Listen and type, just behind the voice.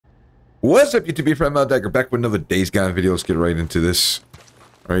What's up, YouTube? Friend Dagger back with another Days Gone video. Let's get right into this.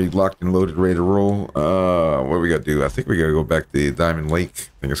 Already locked and loaded, ready to roll. What do we gotta do? I think we gotta go back to the Diamond Lake.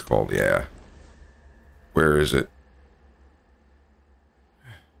 I think it's called, yeah. Where is it?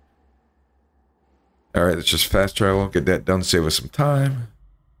 Alright, let's just fast travel, get that done, save us some time.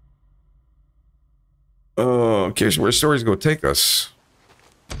 Oh, I'm curious where the story's gonna take us.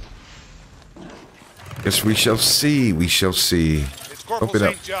 Guess we shall see, we shall see. Open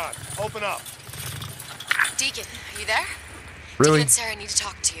up. John. Open up. Deacon, are you there? Really? Deacon and Sarah need to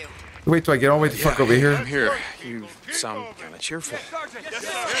talk to you. Wait till I get all the way the fuck over here. I'm here. You sound kind of cheerful.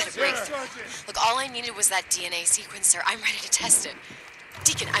 Wait. Look, all I needed was that DNA sequencer. I'm ready to test it.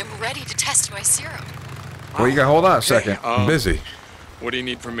 Deacon, I'm ready to test my serum. Well, you got hold on a second. I'm busy. What do you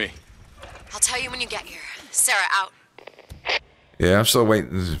need from me? I'll tell you when you get here. Sarah, out. Yeah, I'm still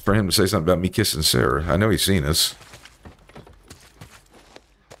waiting for him to say something about me kissing Sarah. I know he's seen us.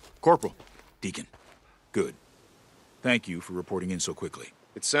 Corporal. Deacon. Good. Thank you for reporting in so quickly.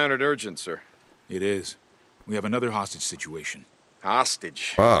 It sounded urgent, sir. It is. We have another hostage situation.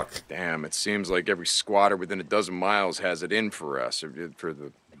 Hostage? Fuck. Damn, it seems like every squatter within a dozen miles has it in for us, or for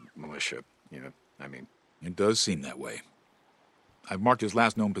the militia, you know, I mean. It does seem that way. I've marked his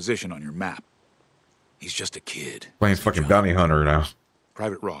last known position on your map. He's just a kid. Playing fucking bounty hunter now.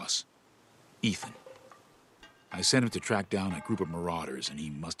 Private Ross. Ethan. I sent him to track down a group of marauders, and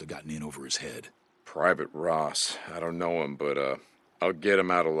he must have gotten in over his head. Private Ross. I don't know him, but, I'll get him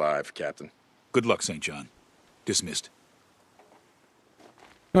out alive, Captain. Good luck, St. John. Dismissed.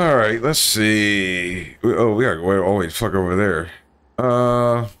 Alright, let's see. Oh, we gotta go all the way the fuck over there.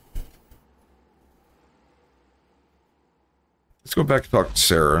 Let's go back and talk to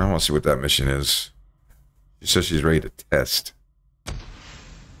Sarah. I want to see what that mission is. She says she's ready to test. Fuck,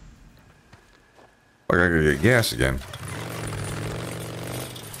 I gotta get gas again.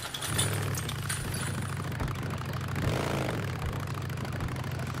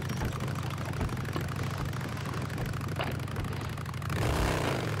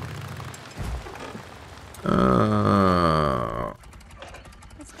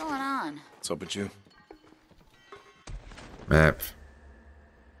 What's going on? What's up with you? Map.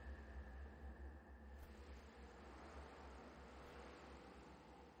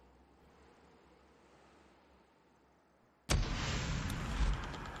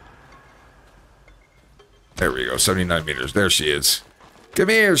 There we go, 79 meters. There she is. Come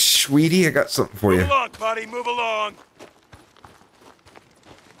here, sweetie. I got something for you. Move along, buddy. Move along.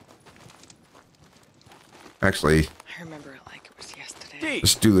 Actually, I remember it like it was yesterday.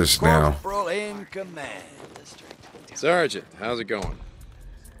 let's do this now. Corporal in command. Sergeant, how's it going?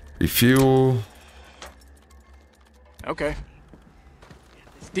 Refuel. Okay.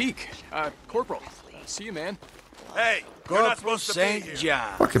 Deke, Corporal. See you, man. Hey, you're not supposed to be here.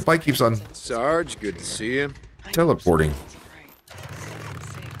 John. Fucking bike keeps on Sarge, good to see you. teleporting.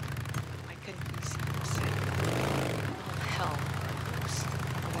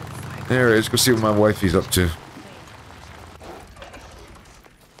 There it is. Go see what my wifey's up to.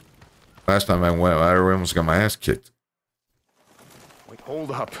 Last time I went, I almost got my ass kicked. Wait,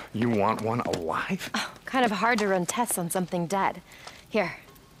 hold up. You want one alive? Oh, kind of hard to run tests on something dead. Here,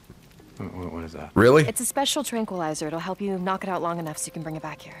 What is that? Really? it's a special tranquilizer. It'll help you knock it out long enough so you can bring it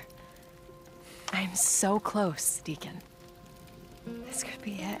back here. I'm so close, Deacon. This could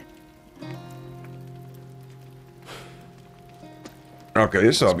be it. Okay,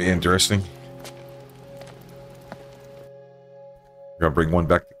 this will be interesting. Gonna bring one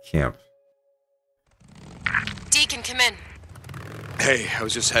back to camp. Deacon, come in. Hey, I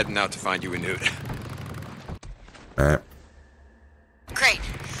was just heading out to find you a nude. Map. Great.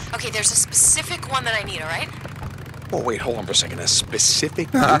 Okay, there's a specific one that I need, all right? Oh, wait, hold on for a second. A specific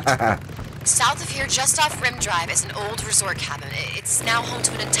South of here, just off Rim Drive, is an old resort cabin. It's now home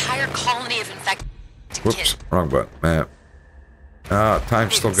to an entire colony of infected Whoops, kids. wrong button. Map. Ah,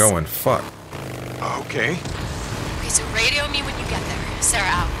 time's still going. Fuck. Okay. Okay, so radio me when you get there. Sarah,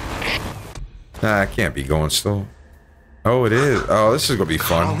 out. Nah, I can't be going still. Oh, it is. Oh, this is gonna be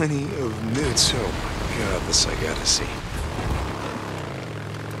fun. Colony of nudes. Oh, my God, this I gotta see.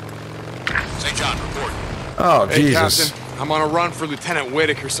 St. John, report. Oh, Hey, Jesus. Captain, I'm on a run for Lieutenant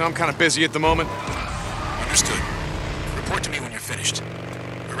Whitaker, so I'm kind of busy at the moment. Understood. Report to me when you're finished.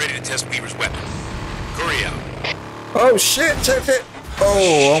 We're ready to test Weaver's weapon. Curry out. Oh, shit. Check it.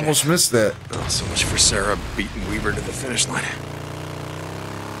 Oh, almost missed that. Oh, so much for Sarah beating Weaver to the finish line.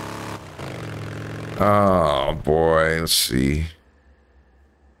 Oh, boy. Let's see.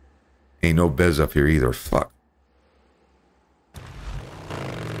 Ain't no beds up here either. Fuck.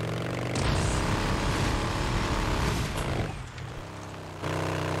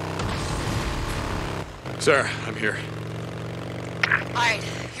 Sir, I'm here. Alright,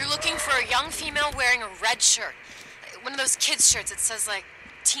 you're looking for a young female wearing a red shirt. One of those kids' shirts that says, like,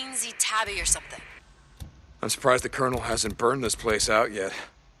 Teensy Tabby or something. I'm surprised the Colonel hasn't burned this place out yet.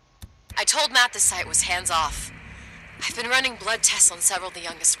 I told Matt the site was hands-off. I've been running blood tests on several of the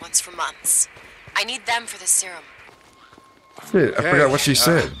youngest ones for months. I need them for the serum. Shit, I forgot what she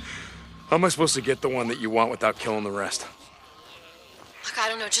said. How am I supposed to get the one that you want without killing the rest? Look, I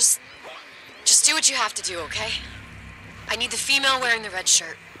don't know, just do what you have to do, okay? I need the female wearing the red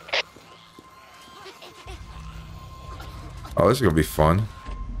shirt. Oh, this is gonna be fun.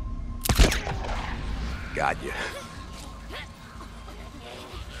 Got you.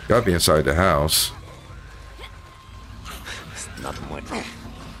 Gotta be inside the house. Nothing went.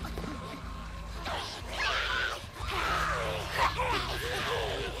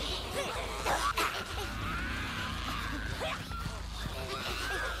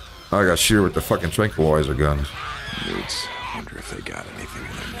 I got shoot her with the fucking tranquilizer gun. Newts. Wonder if they got anything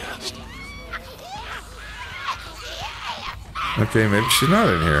in their nest. Okay, maybe she's not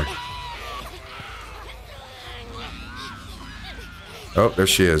in here. Oh, there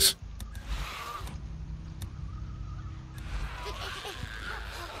she is.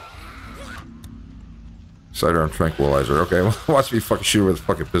 Sidearm tranquilizer. Okay, well, watch me fucking shoot her with a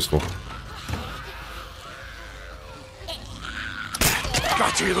fucking pistol.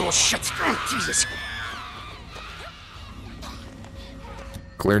 Got you little shit. Jesus.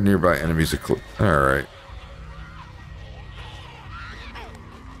 Clear nearby enemies. Alright.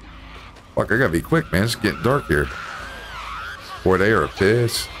 Fuck, I gotta be quick, man. It's getting dark here. Boy, they are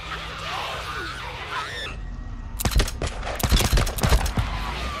pissed.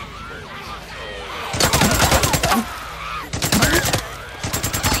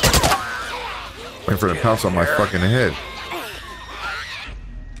 Waiting for them to pounce on my fucking head.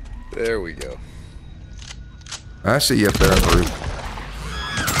 There we go. I see you up there on the roof.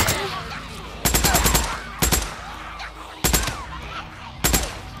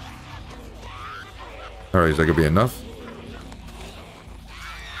 Alright, is that gonna be enough?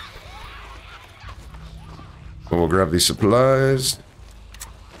 We'll grab these supplies.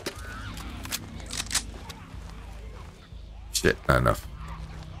 Shit, not enough.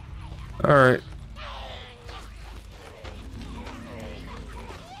 Alright.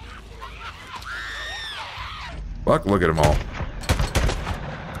 Fuck, look at them all.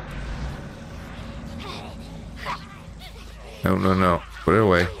 No, no, no. Put it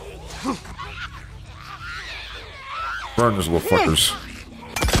away. Burn those little fuckers.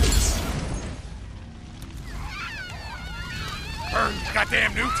 Burn,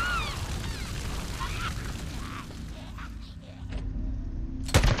 goddamn newt!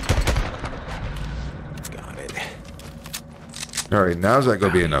 Got it. Alright, now's that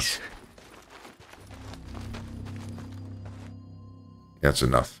gonna be enough? That's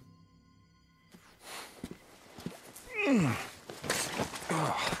enough. We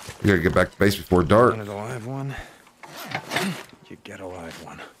gotta get back to base before dark. Want a live one? You get a live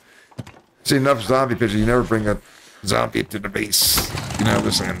one. See, enough zombie pictures. You never bring a zombie to the base. You know how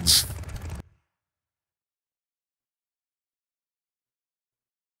this ends.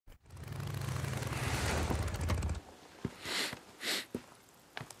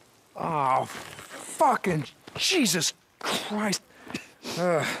 Oh, fucking Jesus Christ.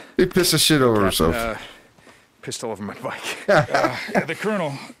 He pissed the shit over herself. Pissed all over my bike. The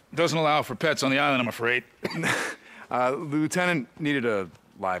Colonel doesn't allow for pets on the island, I'm afraid. The lieutenant needed a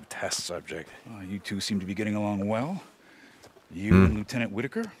live test subject. You two seem to be getting along well. You and Lieutenant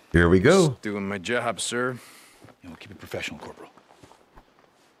Whitaker? Here we go. Just doing my job, sir. You know, keep it professional, Corporal.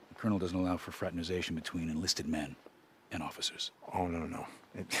 The Colonel doesn't allow for fraternization between enlisted men and officers. Oh, no.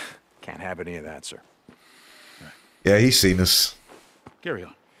 It can't have any of that, sir. Yeah, he's seen us. Carry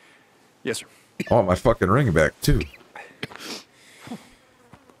on. Yes, sir. I want my fucking ring back, too.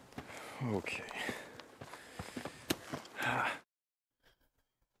 Okay.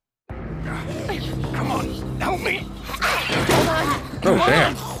 Come on, help me! Oh,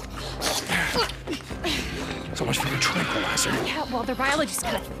 damn. So much for the tranquilizer. Yeah, well, their biology's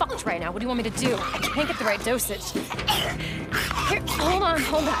kind of fucked right now. What do you want me to do? I can't get the right dosage. Here, hold on.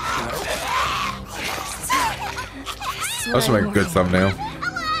 That's make a good thumbnail.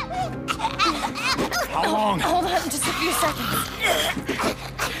 How long? Hold on, just a few seconds.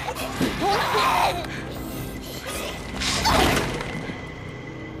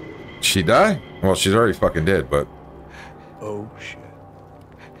 She die? Well, she's already fucking dead, but... Oh, shit.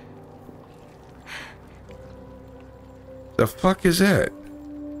 The fuck is that?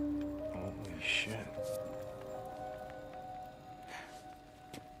 Holy shit.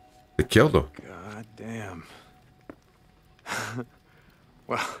 They killed him. God damn.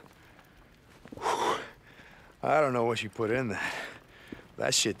 Well, I don't know what you put in that.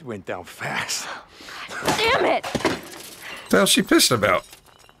 That shit went down fast. Damn it! What the hell's she pissed about?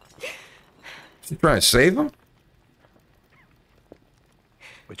 She trying to save him?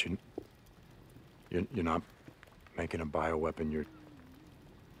 But you're not making a bioweapon. You're.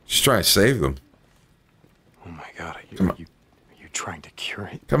 She's trying to save them. Oh my God! Are you trying to cure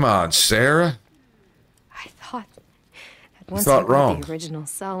it? Come on, Sarah. I thought that once thought I got wrong. the original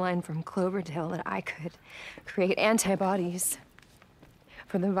cell line from Cloverdale that I could create antibodies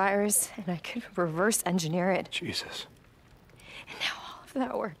for the virus and I could reverse engineer it. Jesus. And now all of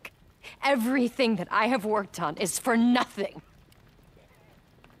that work, everything that I have worked on is for nothing.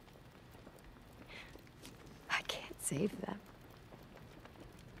 I can't save them.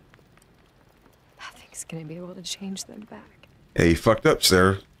 Nothing's gonna be able to change them back. Hey, you fucked up,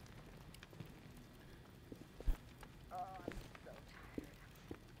 Sarah.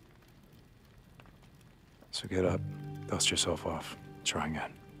 So get up, dust yourself off, try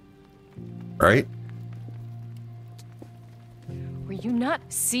again. Right? Were you not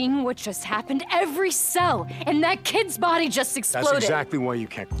seeing what just happened? Every cell in that kid's body just exploded. That's exactly why you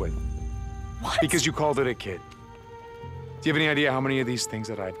can't quit. What? Because you called it a kid. Do you have any idea how many of these things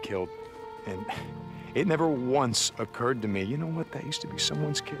that I've killed? And it never once occurred to me, you know what, that used to be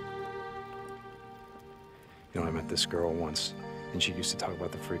someone's kid. You know, I met this girl once, and she used to talk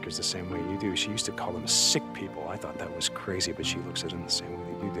about the freakers the same way you do. She used to call them sick people. I thought that was crazy, but she looks at them the same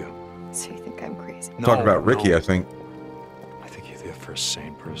way that you do. So you think I'm crazy? Talk about Ricky, no. I think. I think you're the first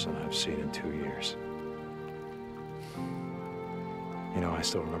sane person I've seen in 2 years. You know, I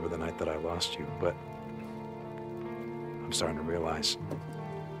still remember the night that I lost you, but I'm starting to realize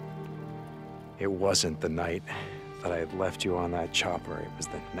it wasn't the night that I had left you on that chopper. It was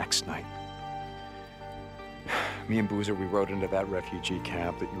the next night. Me and Boozer, we rode into that refugee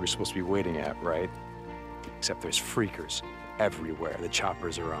camp that you were supposed to be waiting at, right? Except there's freakers everywhere. The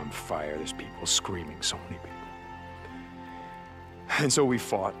choppers are on fire. There's people screaming, so many people. And so we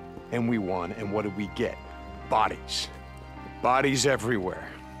fought, and we won, and what did we get? Bodies. Bodies everywhere.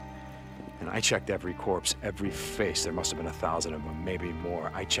 And I checked every corpse, every face. There must have been 1,000 of them, maybe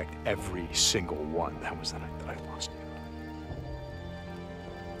more. I checked every single one. That was the night that I lost you.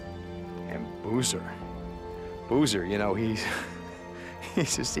 And Boozer, you know, he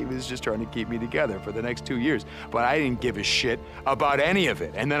was just trying to keep me together for the next 2 years. But I didn't give a shit about any of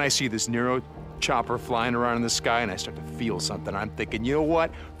it. And then I see this NERO chopper flying around in the sky, and I start to feel something. I'm thinking, you know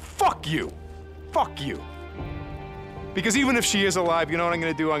what? Fuck you. Fuck you. Because even if she is alive, you know what I'm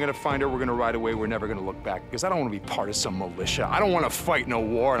gonna do? I'm gonna find her, we're gonna ride away, we're never gonna look back. Because I don't wanna be part of some militia. I don't wanna fight in a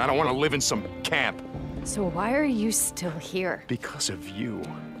war, and I don't wanna live in some camp. So why are you still here? Because of you.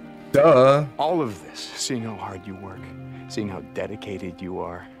 Duh. All of this, seeing how hard you work, seeing how dedicated you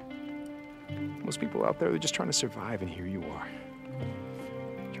are. Most people out there, they're just trying to survive, and here you are.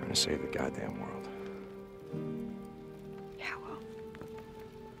 Trying to save the goddamn world. Yeah, well,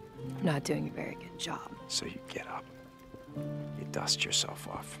 I'm not doing a very good job. So you get up. You dust yourself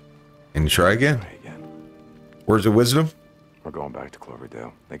off. And try again. Try again. Where's the wisdom? We're going back to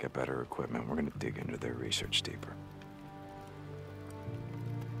Cloverdale. They got better equipment. We're gonna dig into their research deeper.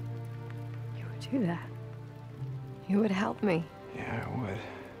 You would do that. You would help me. Yeah, I would.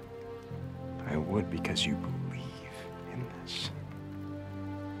 I would because you believe in this.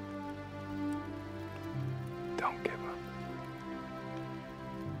 Don't give up.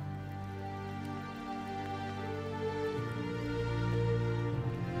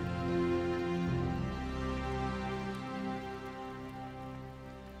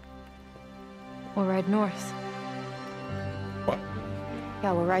 We'll ride north. What?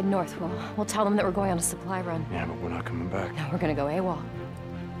 Yeah, we'll ride north. We'll tell them that we're going on a supply run. Yeah, but we're not coming back. No, we're gonna go AWOL.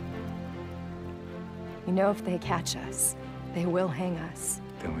 You know, if they catch us, they will hang us.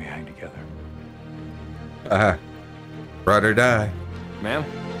 Then we hang together. Ride or die. Ma'am?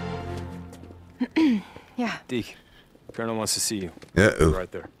 Yeah. Deke, Colonel wants to see you. Uh-oh. Right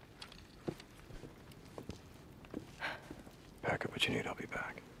there. Pack up what you need. I'll be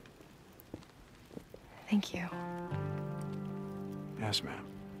back. Thank you. Yes, ma'am.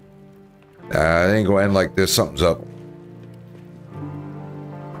 It ain't gonna end like this. Something's up.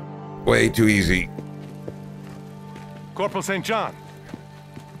 Way too easy. Corporal St. John,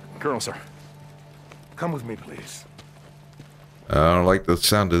 Colonel, sir. come with me, please. I don't like the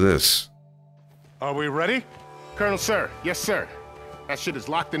sound of this. Are we ready? Colonel, sir. Yes, sir. That shit is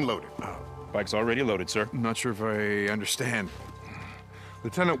locked and loaded. Bike's already loaded, sir. I'm not sure if I understand.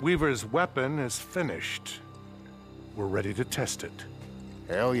 Lieutenant Weaver's weapon is finished. We're ready to test it.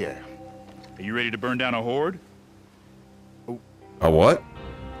 Hell yeah. Are you ready to burn down a horde? A what?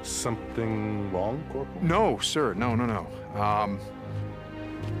 Something wrong, Corporal? No, sir. No.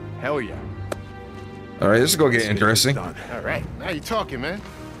 Hell yeah. All right, this is gonna get interesting. Done. All right, now you're talking, man.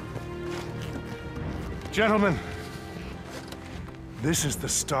 Gentlemen, this is the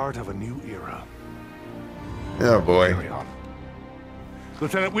start of a new era. Oh boy. Carry on.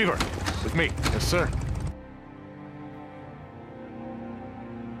 Lieutenant Weaver, with me. Yes, sir.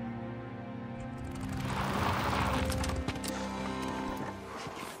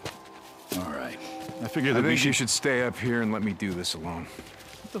 All right. I figured I that think you should stay up here and let me do this alone.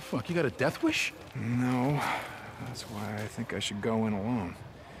 What the fuck? You got a death wish? No, that's why I think I should go in alone.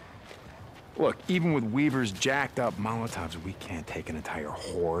 Look, even with Weaver's jacked up Molotovs, we can't take an entire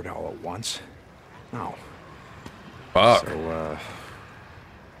horde all at once. No. Fuck. So,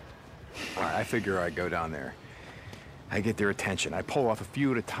 I figure I go down there. I get their attention. I pull off a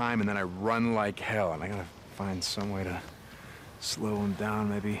few at a time, and then I run like hell. And I gotta find some way to slow them down,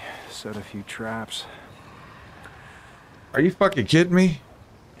 maybe set a few traps. Are you fucking kidding me?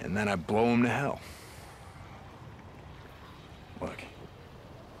 And then I blow them to hell. Look,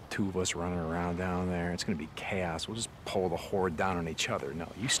 two of us running around down there, it's gonna be chaos. We'll just pull the horde down on each other. No,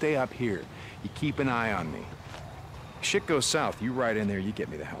 you stay up here. You keep an eye on me. Shit goes south, you ride in there, you get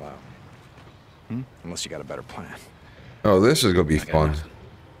me the hell out. Unless you got a better plan. Oh, this is gonna be fun.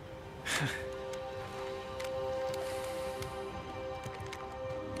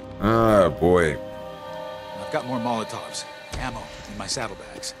 Oh boy. I've got more Molotovs, ammo in my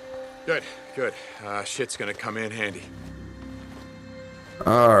saddlebags. Good. Shit's gonna come in handy.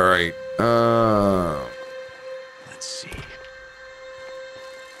 All right. Let's see.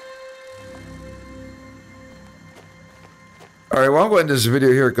 All right, well, I'm going to end this video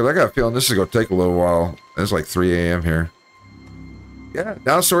here because I got a feeling this is going to take a little while. It's like 3 a.m. here. Yeah,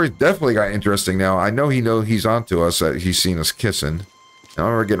 now the story definitely got interesting now. I know he's onto us, that he's seen us kissing. Now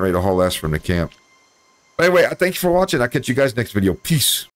we're getting ready to haul ass from the camp. But anyway, I thank you for watching. I'll catch you guys next video. Peace.